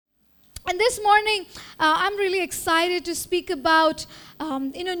And this morning, I'm really excited to speak about,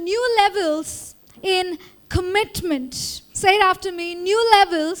 new levels in commitment. Say it after me, new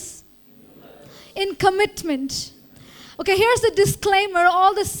levels in commitment. Okay, here's the disclaimer,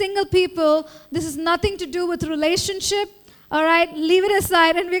 all the single people, this is nothing to do with relationship. All right, leave it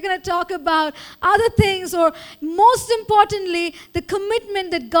aside, and we're going to talk about other things, or most importantly, the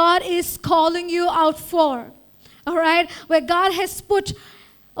commitment that God is calling you out for. All right, where God has put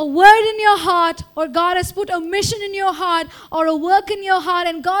a word in your heart, or God has put a mission in your heart, or a work in your heart,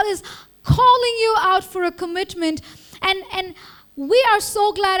 and God is calling you out for a commitment. And we are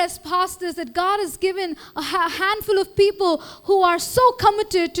so glad as pastors that God has given a handful of people who are so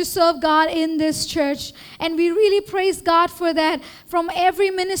committed to serve God in this church. And we really praise God for that. From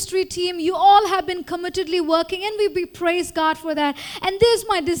every ministry team, you all have been committedly working, and we praise God for that. And this is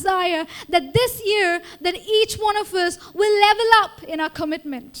my desire, that this year, that each one of us will level up in our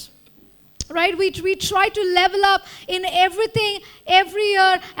commitment. Right? We try to level up in everything every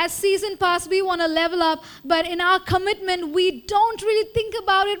year. As season pass, we want to level up. But in our commitment, we don't really think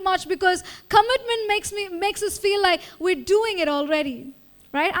about it much, because commitment makes us feel like we're doing it already.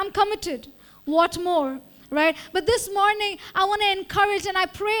 Right? I'm committed. What more? Right? But this morning, I want to encourage, and I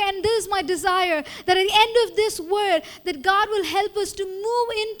pray, and this is my desire, that at the end of this word, that God will help us to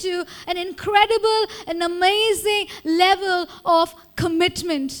move into an incredible, an amazing level of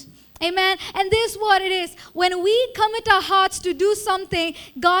commitment. Amen. And this is what it is. When we commit our hearts to do something,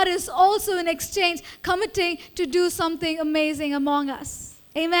 God is also in exchange committing to do something amazing among us.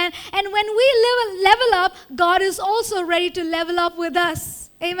 Amen. And when we level up, God is also ready to level up with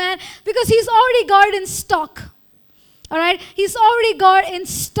us. Amen. Because He's already got it in stock. All right? He's already got in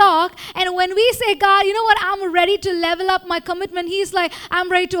stock. And when we say, God, you know what? I'm ready to level up my commitment. He's like,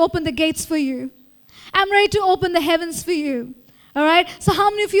 I'm ready to open the gates for you. I'm ready to open the heavens for you. All right? So how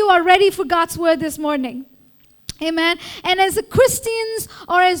many of you are ready for God's word this morning? Amen. And as Christians,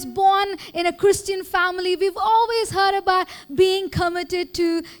 or as born in a Christian family, we've always heard about being committed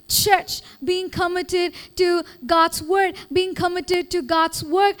to church, being committed to God's word, being committed to God's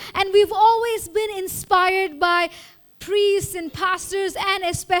work. And we've always been inspired by priests and pastors, and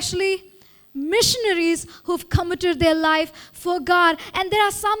especially missionaries who've committed their life for God. And there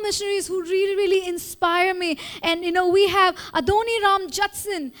are some missionaries who really, really inspire me. And we have Adoniram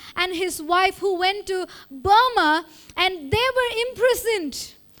Judson and his wife, who went to Burma, and they were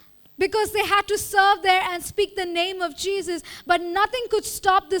imprisoned because they had to serve there and speak the name of Jesus. But nothing could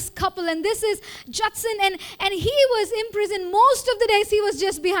stop this couple. And this is Judson, and he was imprisoned. Most of the days he was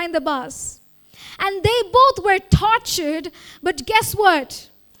just behind the bars. And they both were tortured, but guess what?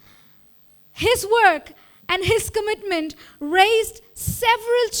 His work and his commitment raised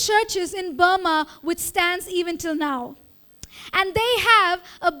several churches in Burma, which stands even till now. And they have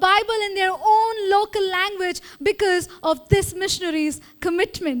a Bible in their own local language because of this missionary's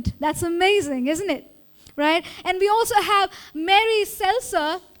commitment. That's amazing, isn't it? Right? And we also have Mary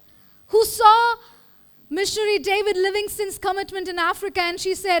Seltzer, who saw missionary David Livingstone's commitment in Africa, and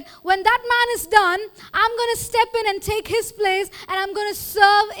she said, when that man is done, I'm going to step in and take his place, and I'm going to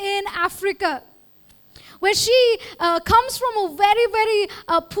serve in Africa. Where she comes from a very, very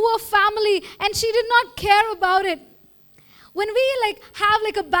poor family, and she did not care about it. When we have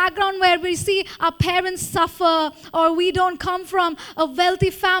a background where we see our parents suffer, or we don't come from a wealthy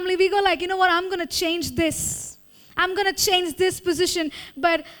family, we go you know what, I'm going to change this. I'm going to change this position.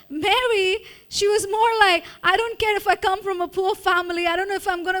 But Mary, she was more I don't care if I come from a poor family. I don't know if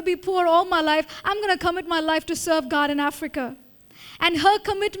I'm going to be poor all my life. I'm going to commit my life to serve God in Africa. And her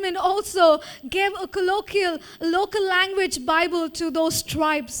commitment also gave a colloquial, local language Bible to those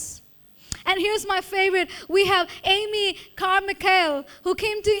tribes. And here's my favorite. We have Amy Carmichael, who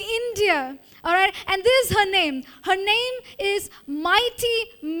came to India. All right? And this is her name. Her name is Mighty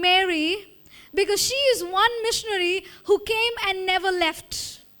Mary, because she is one missionary who came and never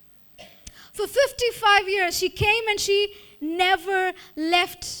left. For 55 years, she came and she never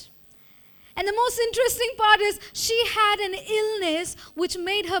left. And the most interesting part is she had an illness which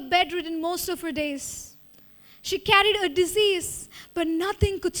made her bedridden most of her days. She carried a disease, but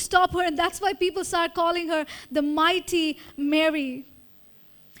nothing could stop her, and that's why people started calling her the Mighty Mary.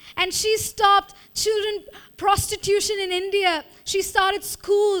 And she stopped children prostitution in India. She started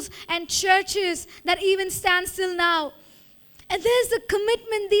schools and churches that even stand still now. And there's the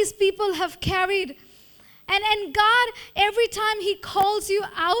commitment these people have carried. And God, every time He calls you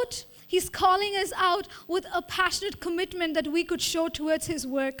out, He's calling us out with a passionate commitment that we could show towards His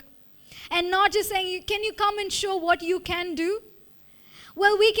work. And not just saying, can you come and show what you can do?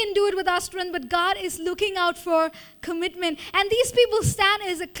 Well, we can do it with our strength, but God is looking out for commitment. And these people stand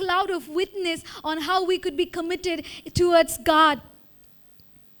as a cloud of witness on how we could be committed towards God.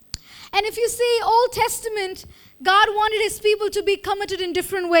 And if you see Old Testament, God wanted his people to be committed in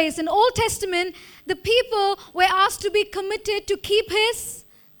different ways. In Old Testament, the people were asked to be committed to keep his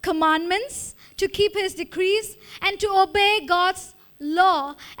commandments, to keep his decrees, and to obey God's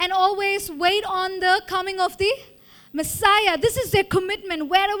law, and always wait on the coming of the Messiah. This is their commitment.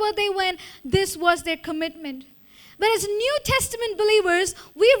 Wherever they went, this was their commitment. But as New Testament believers,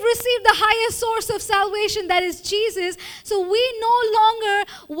 we've received the highest source of salvation, that is Jesus. So we no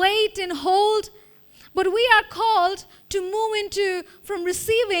longer wait and hold, but we are called to move into from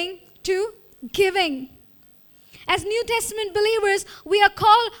receiving to giving. As New Testament believers, we are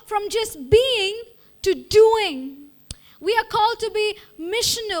called from just being to doing. We are called to be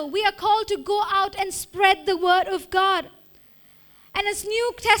missional. We are called to go out and spread the word of God. And as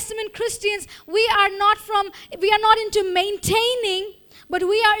New Testament Christians, we are not into maintaining, but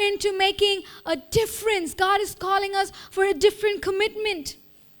we are into making a difference. God is calling us for a different commitment.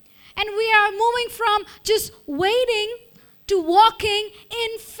 And we are moving from just waiting to walking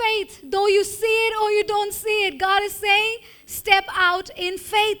in faith. Though you see it or you don't see it, God is saying, step out in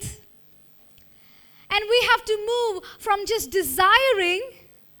faith. And we have to move from just desiring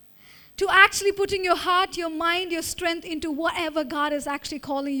to actually putting your heart, your mind, your strength into whatever God is actually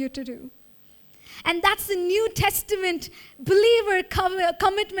calling you to do. And that's the New Testament believer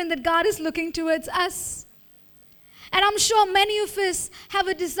commitment that God is looking towards us. And I'm sure many of us have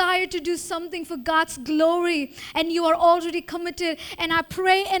a desire to do something for God's glory, and you are already committed. And I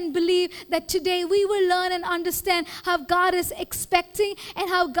pray and believe that today we will learn and understand how God is expecting and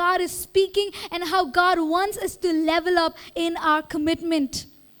how God is speaking and how God wants us to level up in our commitment.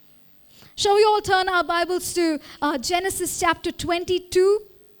 Shall we all turn our Bibles to Genesis chapter 22?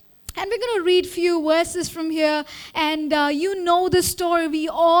 And we're going to read a few verses from here. And you know the story. We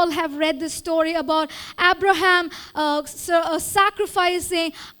all have read the story about Abraham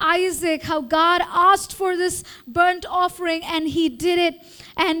sacrificing Isaac, how God asked for this burnt offering and he did it.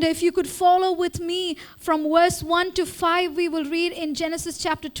 And if you could follow with me from verse 1 to 5, we will read in Genesis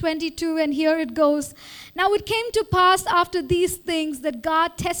chapter 22, and here it goes. Now it came to pass after these things that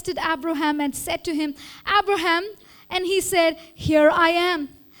God tested Abraham and said to him, Abraham, and he said, Here I am.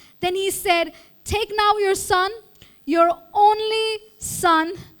 Then he said, Take now your son, your only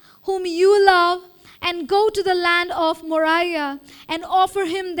son, whom you love, and go to the land of Moriah, and offer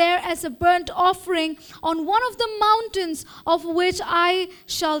him there as a burnt offering on one of the mountains of which I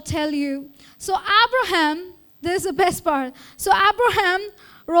shall tell you. So Abraham, this is the best part. So Abraham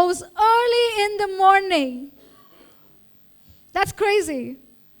rose early in the morning. That's crazy.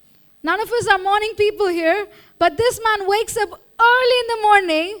 None of us are morning people here, but this man wakes up early in the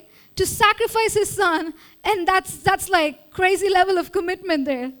morning to sacrifice his son, and that's like crazy level of commitment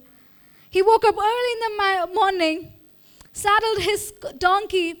there. He woke up early in the morning, saddled his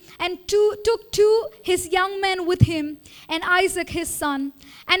donkey, and took two his young men with him, and Isaac his son.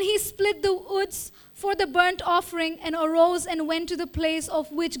 And he split the woods for the burnt offering, and arose and went to the place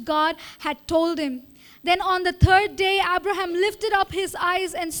of which God had told him. Then on the third day, Abraham lifted up his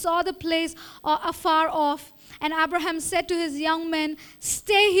eyes and saw the place afar off. And Abraham said to his young men,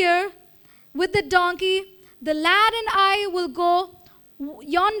 Stay here with the donkey. The lad and I will go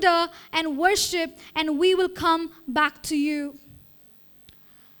yonder and worship, and we will come back to you.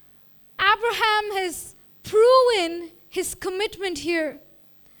 Abraham has proven his commitment here.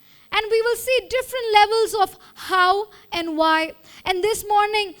 And we will see different levels of how and why. And this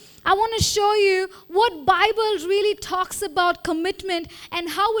morning, I want to show you what Bible really talks about commitment and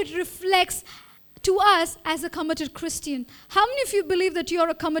how it reflects to us as a committed Christian. How many of you believe that you're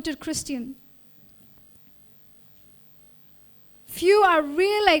a committed Christian? Few are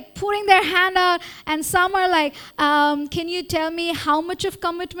really like putting their hand out, and some are like, can you tell me how much of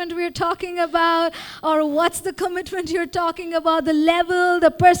commitment we're talking about, or what's the commitment you're talking about, the level,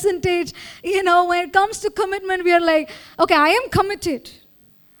 the percentage. You know, when it comes to commitment, we are like, okay, I am committed,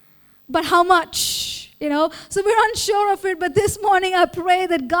 but how much? You know, so we're unsure of it, but this morning I pray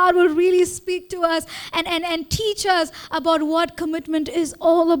that God will really speak to us and teach us about what commitment is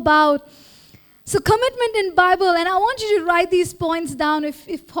all about. So commitment in Bible, and I want you to write these points down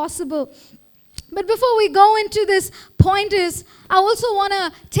if possible. But before we go into this pointers, I also want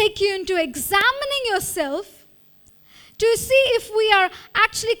to take you into examining yourself to see if we are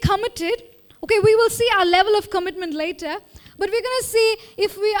actually committed. Okay, we will see our level of commitment later, but we're going to see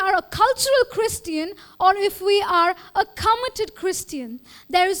if we are a cultural Christian or if we are a committed Christian.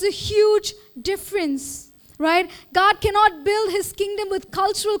 There is a huge difference. right? God cannot build his kingdom with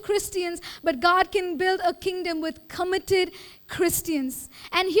cultural Christians, but God can build a kingdom with committed Christians.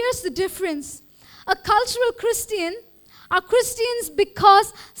 And here's the difference. A cultural Christian are Christians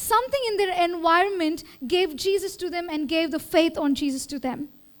because something in their environment gave Jesus to them and gave the faith on Jesus to them,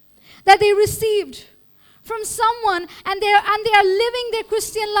 that they received from someone, and they are living their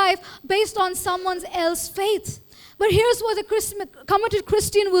Christian life based on someone else's faith. But here's what a committed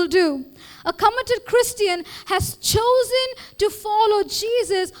Christian will do. A committed Christian has chosen to follow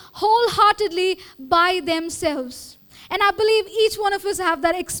Jesus wholeheartedly by themselves. And I believe each one of us have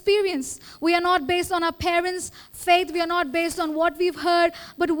that experience. We are not based on our parents' faith. We are not based on what we've heard.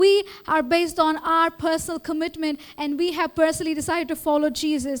 But we are based on our personal commitment. And we have personally decided to follow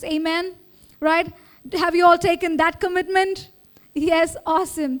Jesus. Amen? Right? Have you all taken that commitment? Yes,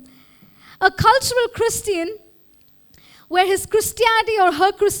 awesome. A cultural Christian, where his Christianity or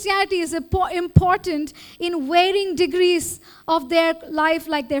her Christianity is important in varying degrees of their life,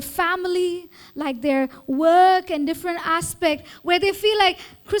 like their family, like their work and different aspects, where they feel like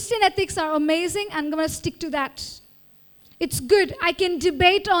Christian ethics are amazing, I'm going to stick to that. It's good. I can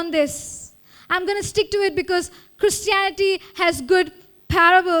debate on this. I'm going to stick to it because Christianity has good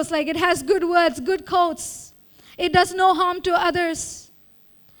parables, like it has good words, good quotes. It does no harm to others.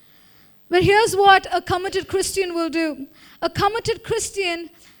 But here's what a committed Christian will do. A committed Christian,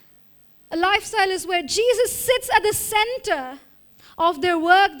 a lifestyle is where Jesus sits at the center of their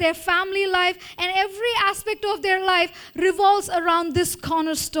work, their family life, and every aspect of their life revolves around this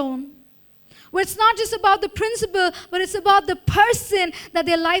cornerstone. Where it's not just about the principle, but it's about the person that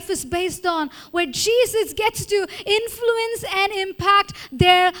their life is based on. Where Jesus gets to influence and impact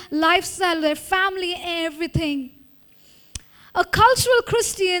their lifestyle, their family, and everything. A cultural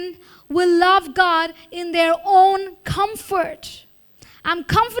Christian will love God in their own comfort. I'm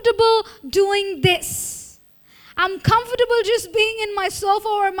comfortable doing this. I'm comfortable just being in my sofa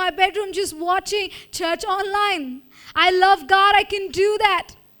or my bedroom just watching church online. I love God, I can do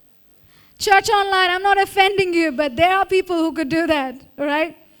that. Church online, I'm not offending you, but there are people who could do that,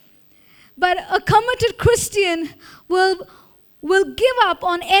 right? But a committed Christian will give up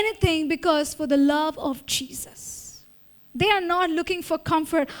on anything because for the love of Jesus. They are not looking for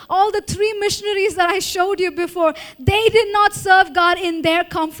comfort. All the 3 missionaries that I showed you before, they did not serve God in their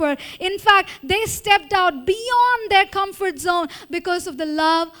comfort. In fact, they stepped out beyond their comfort zone because of the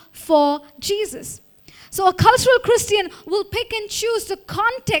love for Jesus. So a cultural Christian will pick and choose the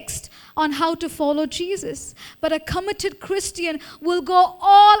context on how to follow Jesus. But a committed Christian will go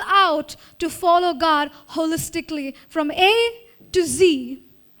all out to follow God holistically. From A to Z,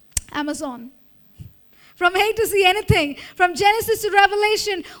 Amazon. From A to Z, anything. From Genesis to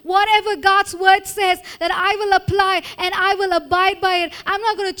Revelation, whatever God's word says that I will apply and I will abide by it. I'm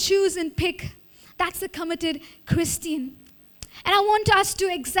not going to choose and pick. That's a committed Christian. And I want us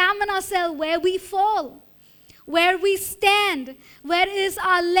to examine ourselves where we fall, where we stand, where is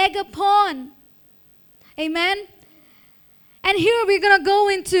our leg upon. Amen? And here we're going to go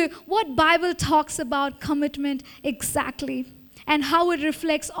into what Bible talks about commitment exactly and how it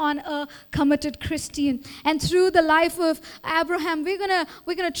reflects on a committed Christian. And through the life of Abraham, we're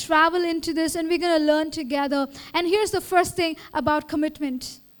going to travel into this and we're going to learn together. And here's the first thing about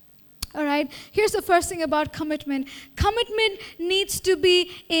commitment. All right, here's the first thing about commitment. Commitment needs to be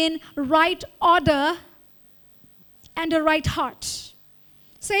in right order and a right heart.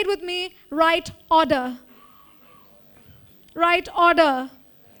 Say it with me, right order. Right order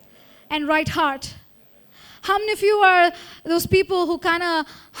and right heart. How many of you are those people who kind of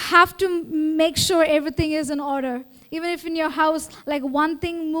have to make sure everything is in order? Even if in your house, like one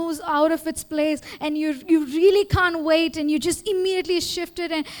thing moves out of its place and you really can't wait and you just immediately shift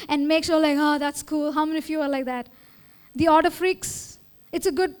it and make sure like, oh, that's cool. How many of you are like that? The order freaks? It's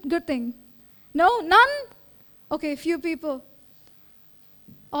a good thing. No? None? Okay, few people.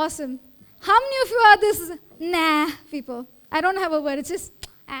 Awesome. How many of you are this nah people? I don't have a word. It's just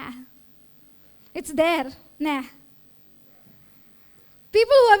It's there. Nah.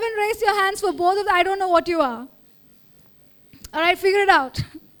 People who haven't raised your hands for both of them, I don't know what you are. All right, figure it out.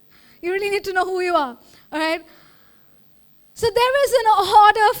 You really need to know who you are. All right? So there is an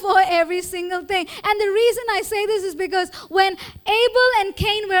order for every single thing. And the reason I say this is because when Abel and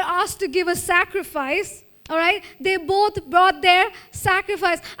Cain were asked to give a sacrifice, all right, they both brought their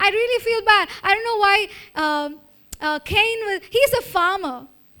sacrifice. I really feel bad. I don't know why Cain he's a farmer.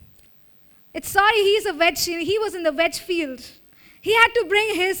 He's a veg. He was in the veg field. He had to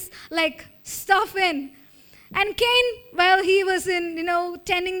bring his stuff in. And Cain, well, he was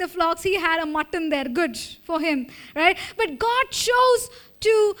tending the flocks. He had a mutton there, good for him, right? But God chose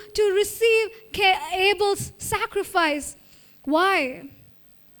to receive Abel's sacrifice. Why?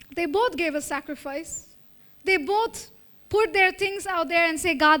 They both gave a sacrifice. They both put their things out there and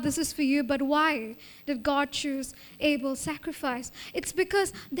say, God, this is for you. But why did God choose Abel's sacrifice? It's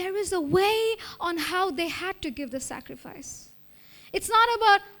because there is a way on how they had to give the sacrifice. It's not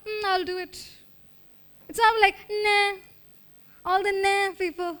about, I'll do it. It's not like, nah. All the nah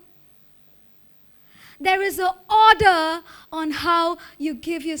people. There is an order on how you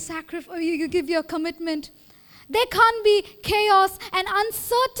give your sacrifice, you give your commitment. There can't be chaos and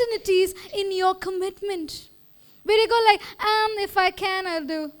uncertainties in your commitment. Where you go like, if I can, I'll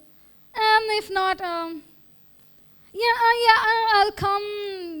do. If not, I'll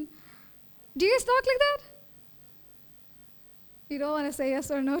come. Do you talk like that? You don't want to say yes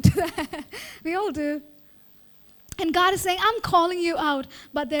or no to that. We all do. And God is saying, I'm calling you out,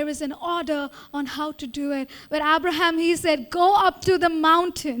 but there is an order on how to do it. With Abraham, he said, go up to the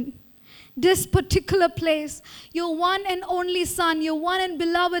mountain, this particular place, your one and only son, your one and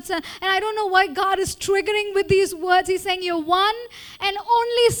beloved son. And I don't know why God is triggering with these words. He's saying, your one and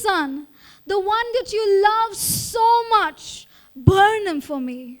only son, the one that you love so much, burn him for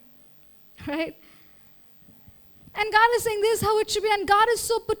me. Right? And God is saying this is how it should be. And God is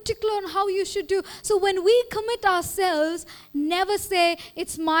so particular on how you should do. So when we commit ourselves, never say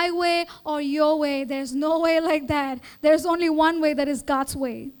it's my way or your way. There's no way like that. There's only one way, that is God's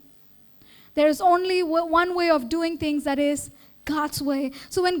way. There's only one way of doing things, that is God's way.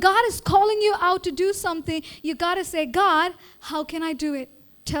 So when God is calling you out to do something, you got to say, God, how can I do it?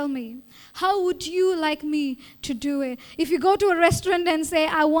 Tell me. How would you like me to do it? If you go to a restaurant and say,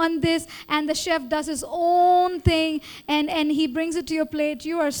 I want this, and the chef does his own thing, and he brings it to your plate,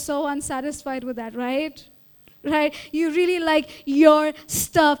 you are so unsatisfied with that, right? Right? You really like your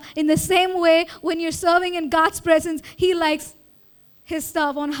stuff. In the same way, when you're serving in God's presence, He likes His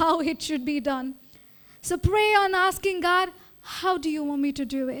stuff on how it should be done. So pray on asking God, how do you want me to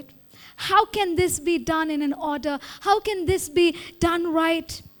do it? How can this be done in an order? How can this be done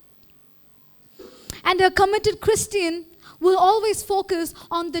right? And a committed Christian will always focus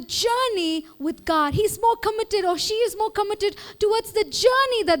on the journey with God. He's more committed, or she is more committed towards the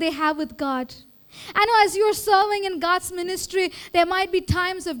journey that they have with God. I know as you're serving in God's ministry, there might be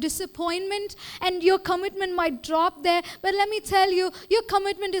times of disappointment and your commitment might drop there. But let me tell you, your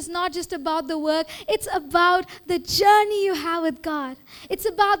commitment is not just about the work. It's about the journey you have with God. It's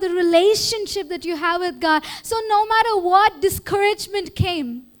about the relationship that you have with God. So no matter what discouragement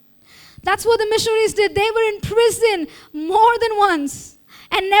came, that's what the missionaries did. They were in prison more than once.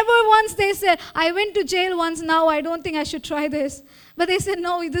 And never once they said, I went to jail once, now I don't think I should try this. But they said,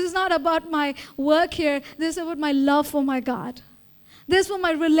 no, this is not about my work here. This is about my love for my God. This is for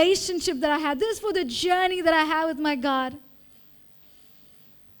my relationship that I have. This is for the journey that I have with my God.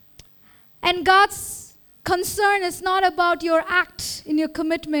 And God's concern is not about your act in your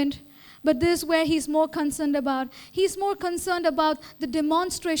commitment, but this is where He's more concerned about. He's more concerned about the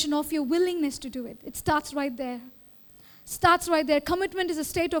demonstration of your willingness to do it. It starts right there. Starts right there. Commitment is a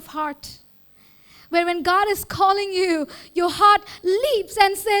state of heart, where when God is calling you, your heart leaps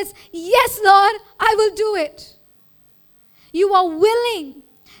and says, yes, Lord, I will do it. You are willing.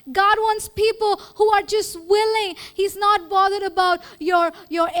 God wants people who are just willing. He's not bothered about your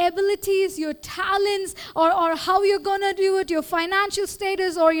abilities, your talents, or how you're going to do it, your financial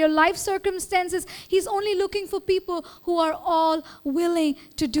status, or your life circumstances. He's only looking for people who are all willing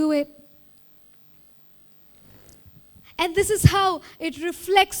to do it. And this is how it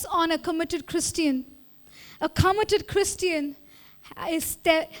reflects on a committed Christian. A committed Christian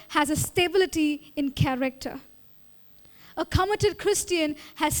has a stability in character. A committed Christian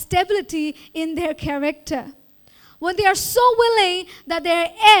has stability in their character. When they are so willing that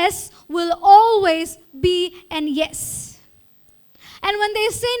their yes will always be an yes. And when they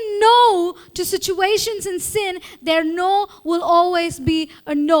say no to situations in sin, their no will always be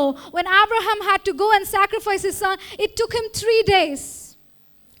a no. When Abraham had to go and sacrifice his son, it took him 3 days.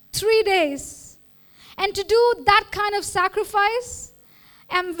 3 days. And to do that kind of sacrifice,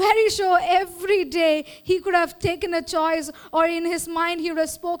 I'm very sure every day he could have taken a choice, or in his mind he would have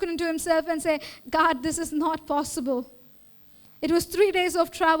spoken to himself and say, God, this is not possible. It was 3 days of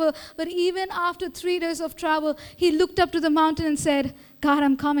travel, but even after 3 days of travel, he looked up to the mountain and said, God,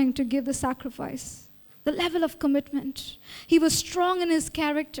 I'm coming to give the sacrifice. The level of commitment. He was strong in his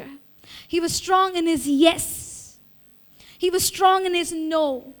character. He was strong in his yes. He was strong in his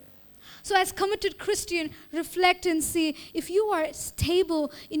no. So as committed Christian, reflect and see if you are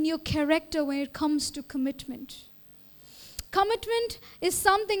stable in your character when it comes to commitment. Commitment is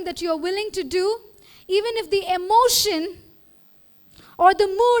something that you are willing to do, even if the emotion or the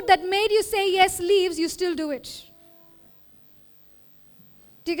mood that made you say yes leaves, you still do it.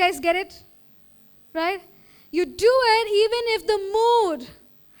 Do you guys get it? Right? You do it even if the mood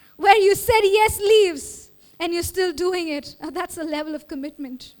where you said yes leaves and you're still doing it. Now that's a level of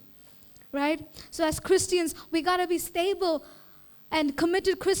commitment. Right? So as Christians, we got to be stable and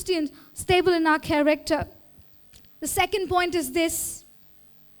committed Christians, stable in our character. The second point is this.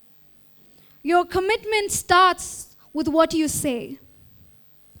 Your commitment starts with what you say.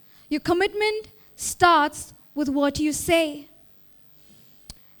 Your commitment starts with what you say.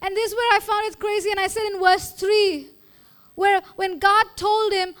 And this is where I found it crazy, and I said in verse 3, where when God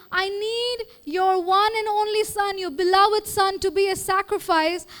told him, I need your one and only son, your beloved son, to be a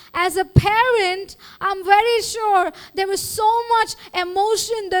sacrifice, as a parent, I'm very sure there was so much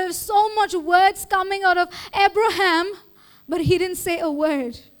emotion, there was so much words coming out of Abraham, but he didn't say a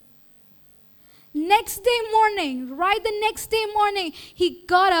word. Next day morning, right the next day morning, he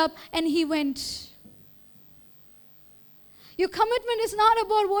got up and he went. Your commitment is not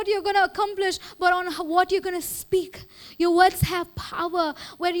about what you're going to accomplish, but on what you're going to speak. Your words have power.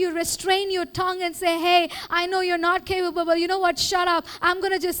 Where you restrain your tongue and say, hey, I know you're not capable, but you know what? Shut up. I'm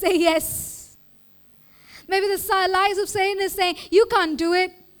going to just say yes. Maybe the lies of Satan is saying, you can't do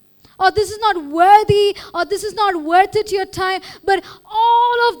it. Or this is not worthy. Or this is not worth it, your time. But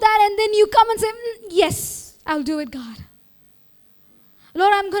all of that, and then you come and say, yes, I'll do it, God.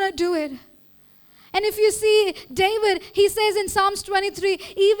 Lord, I'm going to do it. And if you see David, he says in Psalms 23,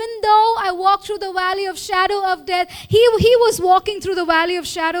 even though I walk through the valley of shadow of death, he was walking through the valley of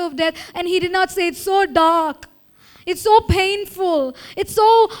shadow of death, and he did not say, it's so dark. It's so painful. It's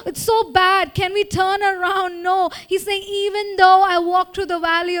so bad. Can we turn around? No. He's saying, even though I walk through the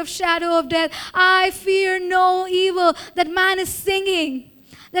valley of shadow of death, I fear no evil. That man is singing.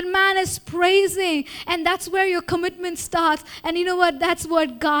 That man is praising. And that's where your commitment starts. And you know what? That's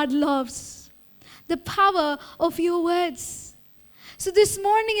what God loves. The power of your words. So this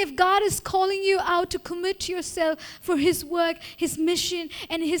morning, if God is calling you out to commit yourself for His work, His mission,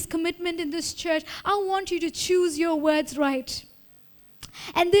 and His commitment in this church, I want you to choose your words right.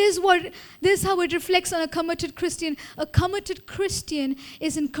 And this is how it reflects on a committed Christian. A committed Christian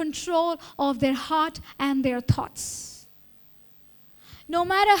is in control of their heart and their thoughts. No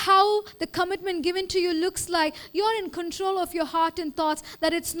matter how the commitment given to you looks like, you're in control of your heart and thoughts,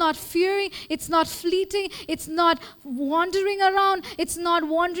 that it's not fearing, it's not fleeting, it's not wandering around, it's not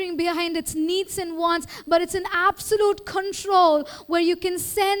wandering behind its needs and wants, but it's an absolute control where you can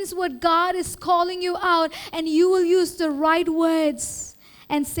sense what God is calling you out, and you will use the right words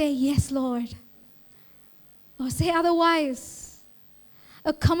and say, yes, Lord. Or say otherwise.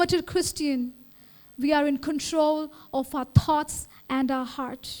 A committed Christian, we are in control of our thoughts and our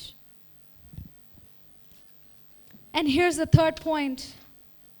heart. And here's the third point.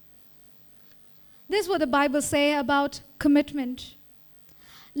 This is what the Bible says about commitment.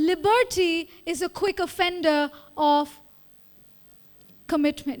 Liberty is a quick offender of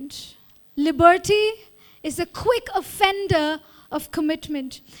commitment. Liberty is a quick offender of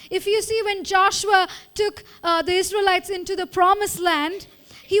commitment. If you see when Joshua took the Israelites into the promised land,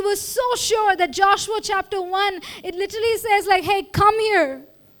 he was so sure that Joshua chapter 1, it literally says like, hey, come here.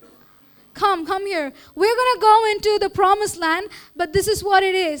 Come here. We're going to go into the promised land, but this is what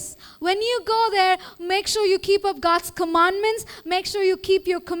it is. When you go there, make sure you keep up God's commandments. Make sure you keep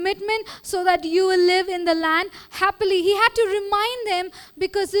your commitment so that you will live in the land happily. He had to remind them,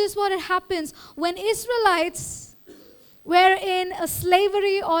 because this is what it happens. When Israelites were in a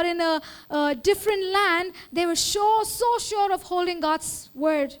slavery or in a different land, they were so sure of holding God's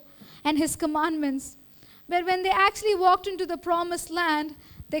word and His commandments. But when they actually walked into the promised land,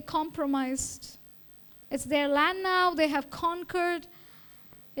 they compromised. It's their land now. They have conquered.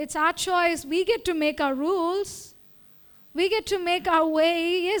 It's our choice. We get to make our rules. We get to make our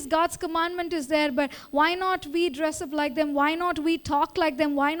way. Yes, God's commandment is there, but why not we dress up like them? Why not we talk like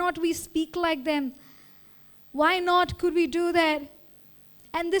them? Why not we speak like them? Why not could we do that?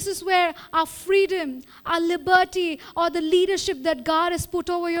 And this is where our freedom, our liberty, or the leadership that God has put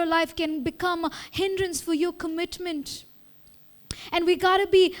over your life can become a hindrance for your commitment. And we got to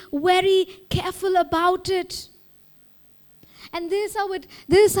be very careful about it. And this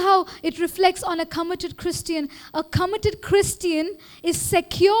is how it reflects on a committed Christian. A committed Christian is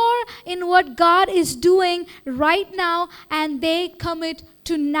secure in what God is doing right now, and they commit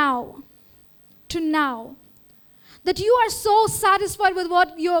to now. To now. That you are so satisfied with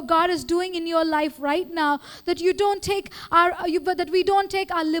what your God is doing in your life right now, that we don't take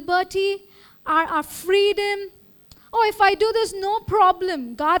our liberty, our freedom. Oh, if I do this, no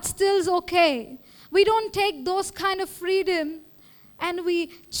problem. God still is okay. We don't take those kind of freedom and we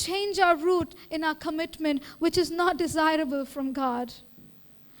change our route in our commitment, which is not desirable from God.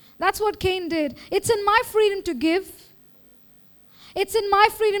 That's what Cain did. It's in my freedom to give. It's in my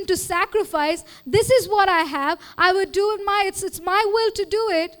freedom to sacrifice. This is what I have. I would do it it's my will to do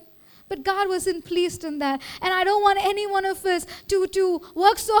it. But God wasn't pleased in that. And I don't want any one of us to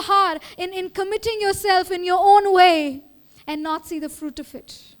work so hard in committing yourself in your own way and not see the fruit of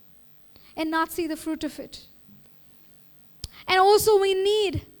it. And not see the fruit of it. And also we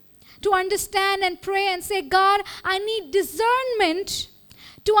need to understand and pray and say, God, I need discernment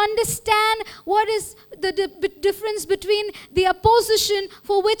to understand what is the difference between the opposition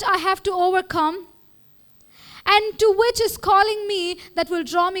for which I have to overcome and to which is calling me that will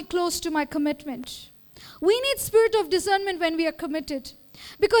draw me close to my commitment. We need spirit of discernment when we are committed,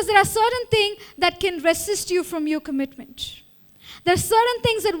 because there are certain things that can resist you from your commitment. There are certain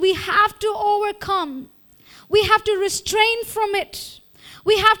things that we have to overcome. We have to restrain from it.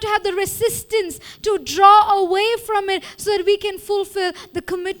 We have to have the resistance to draw away from it so that we can fulfill the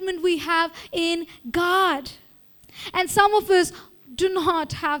commitment we have in God. And some of us do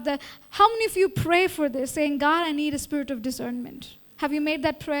not have that. How many of you pray for this, saying, God, I need a spirit of discernment? Have you made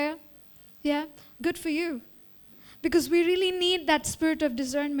that prayer? Yeah? Good for you. Because we really need that spirit of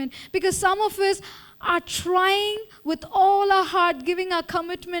discernment. Because some of us are trying with all our heart, giving our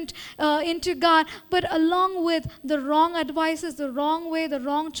commitment into God, but along with the wrong advices, the wrong way, the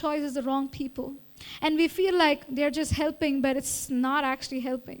wrong choices, the wrong people. And we feel like they're just helping, but it's not actually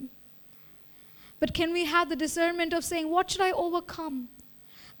helping. But can we have the discernment of saying, what should I overcome?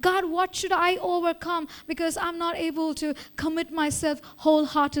 God, what should I overcome? Because I'm not able to commit myself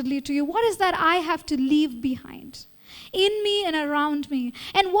wholeheartedly to you. What is that I have to leave behind? In me and around me.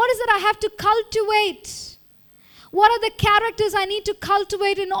 And what is it I have to cultivate? What are the characters I need to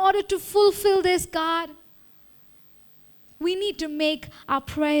cultivate in order to fulfill this, God? We need to make our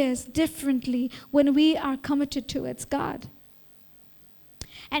prayers differently when we are committed towards God.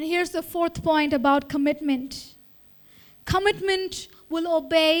 And here's the fourth point about commitment. Commitment will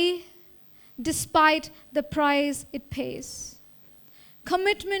obey despite the price it pays.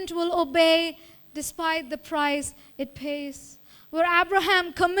 Commitment will obey despite the price it pays. Where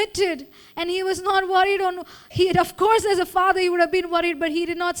Abraham committed and he was not worried of course as a father he would have been worried, but he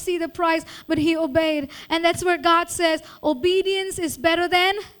did not see the price, but he obeyed. And that's where God says, obedience is better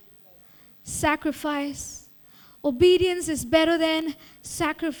than sacrifice. Obedience is better than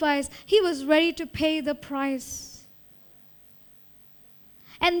sacrifice. He was ready to pay the price.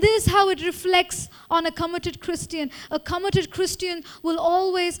 And this is how it reflects on a committed Christian. A committed Christian will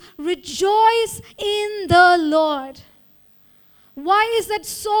always rejoice in the Lord. Why is that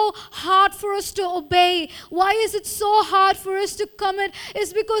so hard for us to obey? Why is it so hard for us to commit?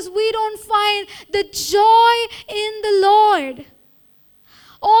 It's because we don't find the joy in the Lord.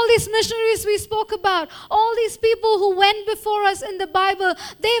 All these missionaries we spoke about, all these people who went before us in the Bible,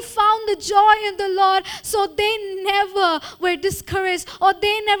 they found the joy in the Lord, so they never were discouraged, or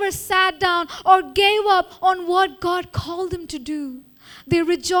they never sat down or gave up on what God called them to do. They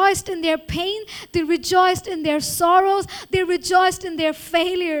rejoiced in their pain, they rejoiced in their sorrows, they rejoiced in their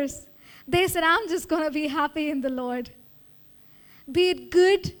failures. They said, I'm just going to be happy in the Lord. Be it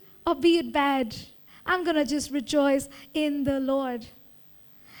good or be it bad, I'm going to just rejoice in the Lord.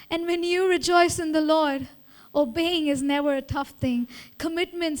 And when you rejoice in the Lord, obeying is never a tough thing.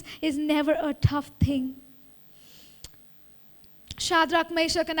 Commitments is never a tough thing. Shadrach,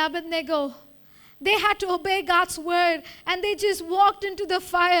 Meshach, and Abednego, they had to obey God's word, and they just walked into the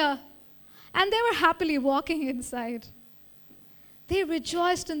fire, and they were happily walking inside. They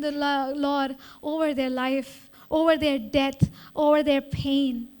rejoiced in the Lord over their life, over their death, over their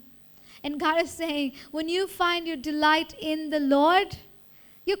pain. And God is saying, when you find your delight in the Lord,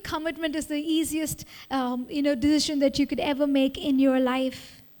 your commitment is the easiest decision that you could ever make in your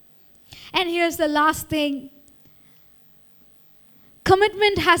life. And here's the last thing.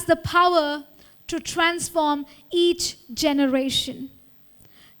 Commitment has the power to transform each generation.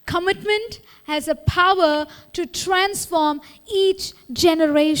 Commitment has a power to transform each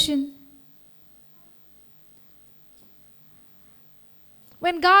generation.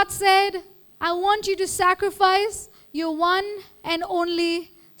 When God said, I want you to sacrifice your one and only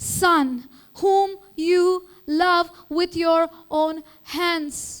Son, whom you love with your own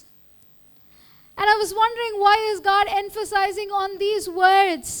hands. And I was wondering, why is God emphasizing on these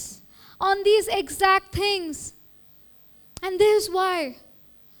words, on these exact things? And this is why.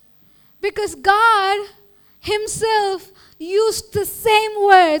 Because God himself used the same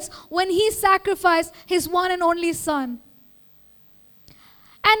words when he sacrificed his one and only Son.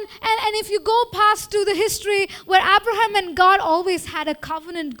 And And if you go past to the history where Abraham and God always had a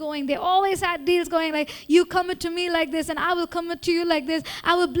covenant going, they always had deals going like, you commit to me like this and I will commit to you like this.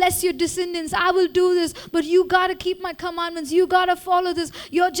 I will bless your descendants. I will do this, but you got to keep my commandments. You got to follow this.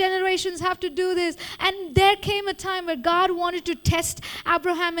 Your generations have to do this. And there came a time where God wanted to test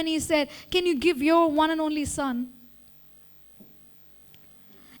Abraham and he said, can you give your one and only son?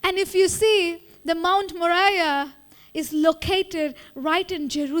 And if you see, the Mount Moriah is located right in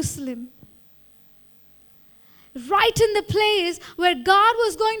Jerusalem. Right in the place where God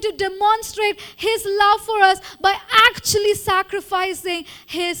was going to demonstrate his love for us by actually sacrificing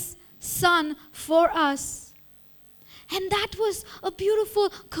his son for us. And that was a beautiful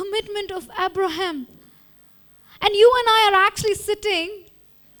commitment of Abraham. And you and I are actually sitting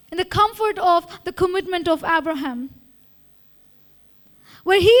in the comfort of the commitment of Abraham,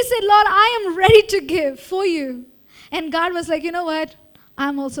 where he said, Lord, I am ready to give for you. And God was like, you know what?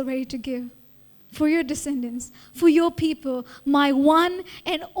 I'm also ready to give for your descendants, for your people, my one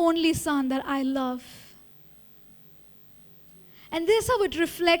and only son that I love. And this is how it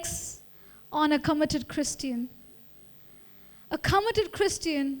reflects on a committed Christian. A committed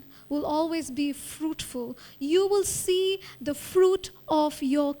Christian will always be fruitful. You will see the fruit of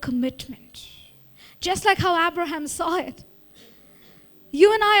your commitment. Just like how Abraham saw it.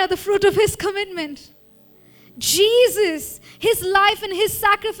 You and I are the fruit of his commitment. Jesus, his life and his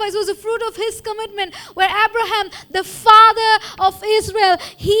sacrifice was a fruit of his commitment, where Abraham, the father of Israel,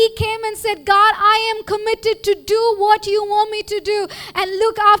 he came and said, God, I am committed to do what you want me to do. And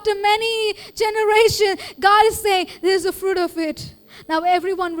look, after many generations, God is saying, there's a fruit of it. Now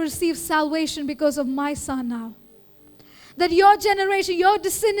everyone will receive salvation because of my son now. That your generation, your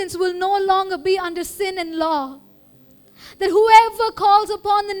descendants will no longer be under sin and law. That whoever calls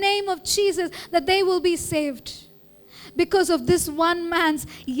upon the name of Jesus, that they will be saved. Because of this one man's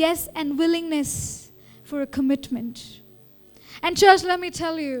yes and willingness for a commitment. And church, let me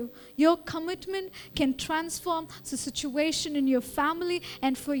tell you, your commitment can transform the situation in your family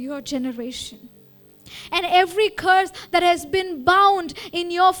and for your generation. And every curse that has been bound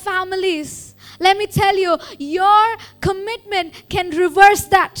in your families, let me tell you, your commitment can reverse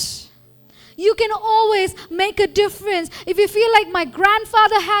that. You can always make a difference. If you feel like my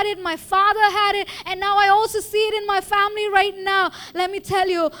grandfather had it, my father had it, and now I also see it in my family right now, let me tell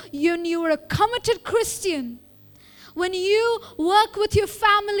you, you are a committed Christian. When you work with your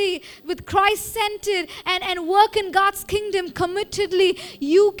family, with Christ-centered, and work in God's kingdom committedly,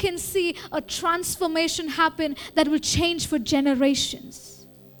 you can see a transformation happen that will change for generations.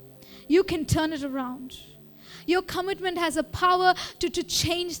 You can turn it around. Your commitment has a power to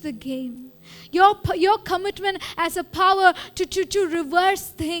change the game. Your commitment has a power to reverse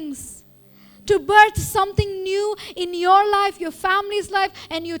things, to birth something new in your life, your family's life,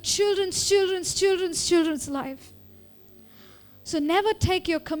 and your children's life. So never take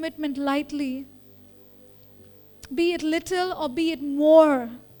your commitment lightly, be it little or be it more,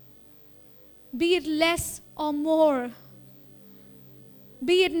 be it less or more,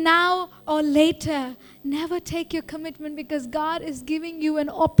 be it now or later. Never take your commitment, because God is giving you an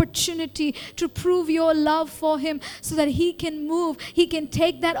opportunity to prove your love for him so that he can move. He can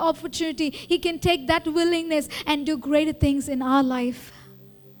take that opportunity. He can take that willingness and do greater things in our life.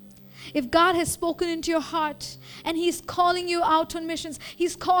 If God has spoken into your heart and he's calling you out on missions,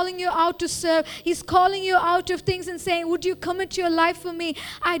 he's calling you out to serve, he's calling you out of things and saying, would you commit your life for me?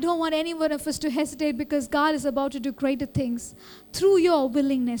 I don't want any one of us to hesitate, because God is about to do greater things through your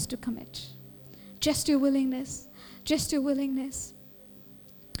willingness to commit. Just your willingness. Just your willingness.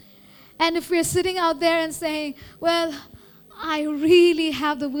 And if we're sitting out there and saying, well, I really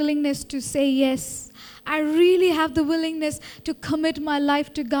have the willingness to say yes. I really have the willingness to commit my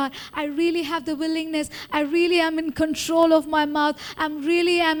life to God. I really have the willingness. I really am in control of my mouth. I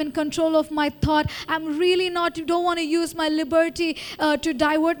really am in control of my thought. I'm really don't want to use my liberty to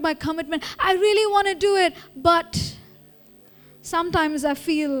divert my commitment. I really want to do it. But sometimes I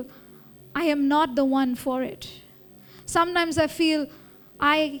feel I am not the one for it. Sometimes I feel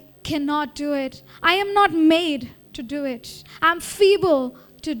I cannot do it. I am not made to do it. I'm feeble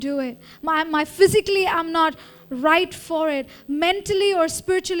to do it. My physically, I'm not right for it. Mentally or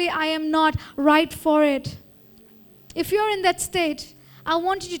spiritually, I am not right for it. If you're in that state, I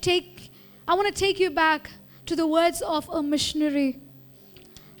want to take you back to the words of a missionary.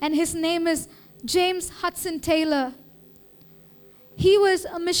 And his name is James Hudson Taylor. He was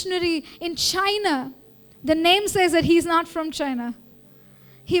a missionary in China. The name says that he's not from China.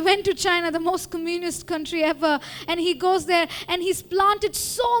 He went to China, the most communist country ever, and he goes there and he's planted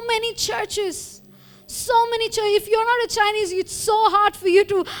so many churches. So many if you're not a Chinese, it's so hard for you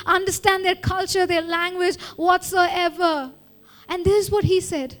to understand their culture, their language, whatsoever. And this is what he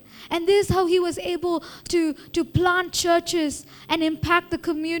said. And this is how he was able to plant churches and impact the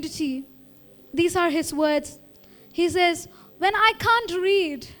community. These are his words. He says, when I can't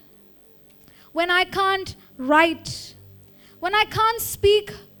read, when I can't write, when I can't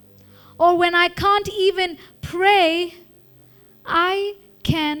speak, or when I can't even pray, I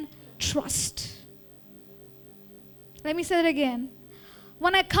can trust. Let me say it again.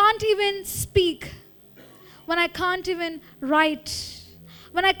 When I can't even speak, when I can't even write,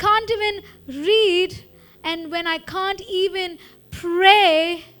 when I can't even read, and when I can't even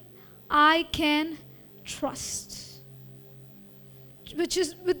pray, I can trust. Which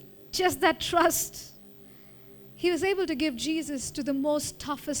is with just that trust, he was able to give Jesus to the most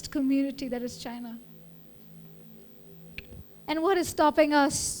toughest community, that is China. And what is stopping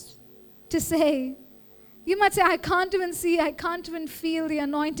us to say? You might say, I can't even see, I can't even feel the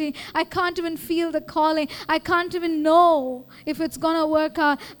anointing, I can't even feel the calling, I can't even know if it's going to work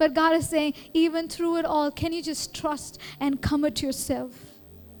out. But God is saying, even through it all, can you just trust and commit yourself?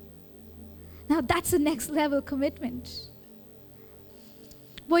 Now that's the next level commitment,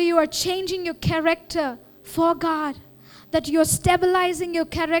 where you are changing your character for God, that you're stabilizing your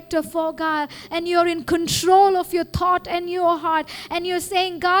character for God, and you're in control of your thought and your heart, and you're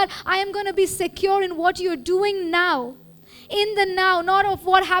saying, God, I am going to be secure in what you're doing now, in the now, not of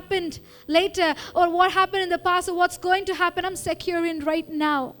what happened later or what happened in the past or what's going to happen. I'm secure in right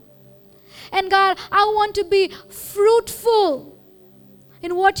now. And God, I want to be fruitful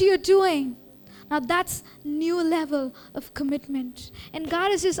in what you're doing. Now that's new level of commitment. And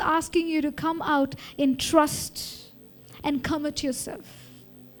God is just asking you to come out in trust and commit yourself.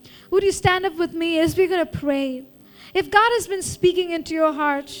 Would you stand up with me as we're going to pray? If God has been speaking into your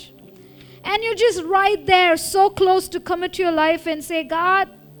heart and you're just right there, so close to commit your life and say, God,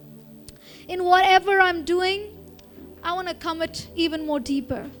 in whatever I'm doing, I want to commit even more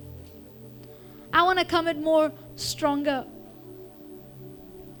deeper. I want to commit more stronger.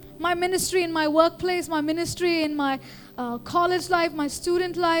 My ministry in my workplace, my ministry in my college life, my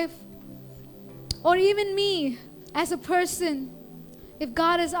student life, or even me as a person, if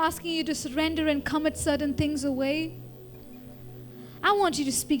God is asking you to surrender and commit certain things away, I want you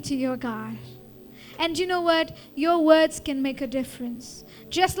to speak to your God. And you know what? Your words can make a difference.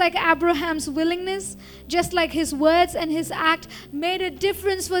 Just like Abraham's willingness, just like his words and his act made a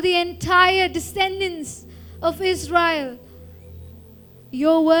difference for the entire descendants of Israel.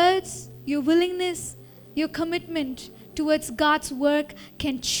 Your words, your willingness, your commitment towards God's work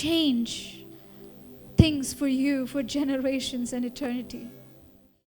can change things for you for generations and eternity.